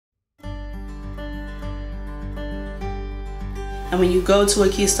And when you go to a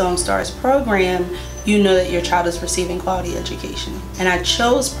Keystone STARS program, you know that your child is receiving quality education. And I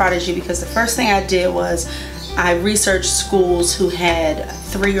chose Prodigy because the first thing I did was I researched schools who had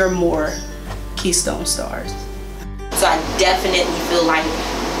 3 or more Keystone STARS. So I definitely feel like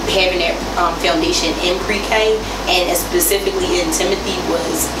having that foundation in pre-K and specifically in Timothy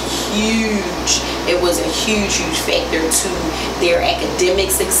was huge. It was a huge factor to their academic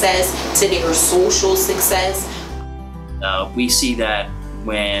success, to their social success. We see that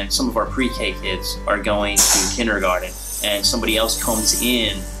when some of our pre-K kids are going to kindergarten and somebody else comes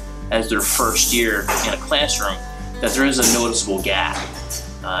in as their first year in a classroom, that there is a noticeable gap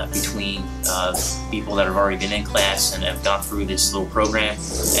between people that have already been in class and have gone through this little program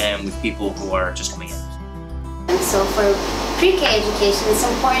and with people who are just coming in. And so for pre-K education, it's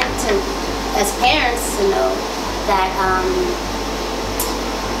important to, as parents, to know that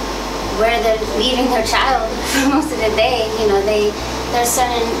where they're leaving their child for most of the day, you know, there's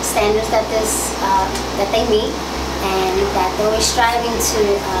certain standards that that they meet, and that they're always striving to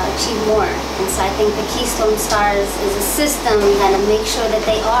achieve more. And so I think the Keystone STARS is a system that make sure that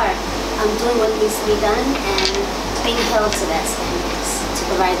they are doing what needs to be done and being held to that standards to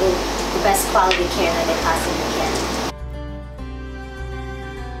provide the best quality care that they possibly can.